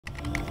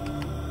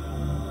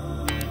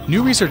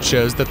New research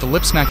shows that the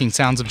lip-smacking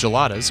sounds of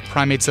geladas,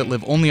 primates that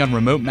live only on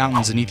remote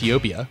mountains in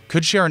Ethiopia,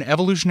 could share an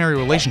evolutionary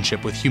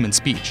relationship with human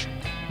speech.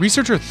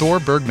 Researcher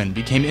Thore Bergman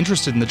became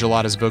interested in the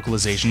gelada's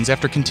vocalizations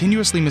after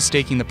continuously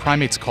mistaking the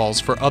primate's calls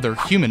for other,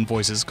 human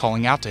voices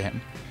calling out to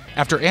him.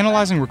 After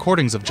analyzing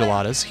recordings of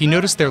geladas, he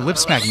noticed their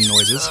lip-smacking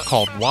noises,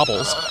 called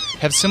wobbles,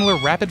 have similar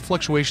rapid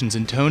fluctuations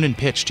in tone and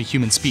pitch to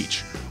human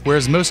speech,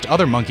 whereas most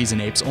other monkeys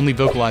and apes only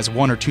vocalize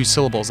 1 or 2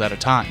 syllables at a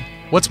time.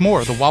 What's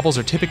more, the wobbles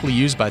are typically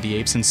used by the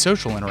apes in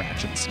social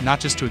interactions, not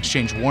just to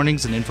exchange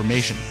warnings and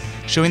information,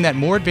 showing that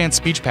more advanced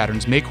speech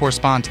patterns may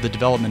correspond to the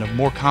development of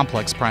more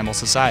complex primal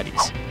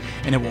societies.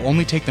 And it will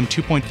only take them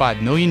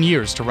 2.5 million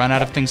years to run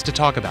out of things to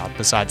talk about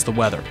besides the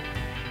weather.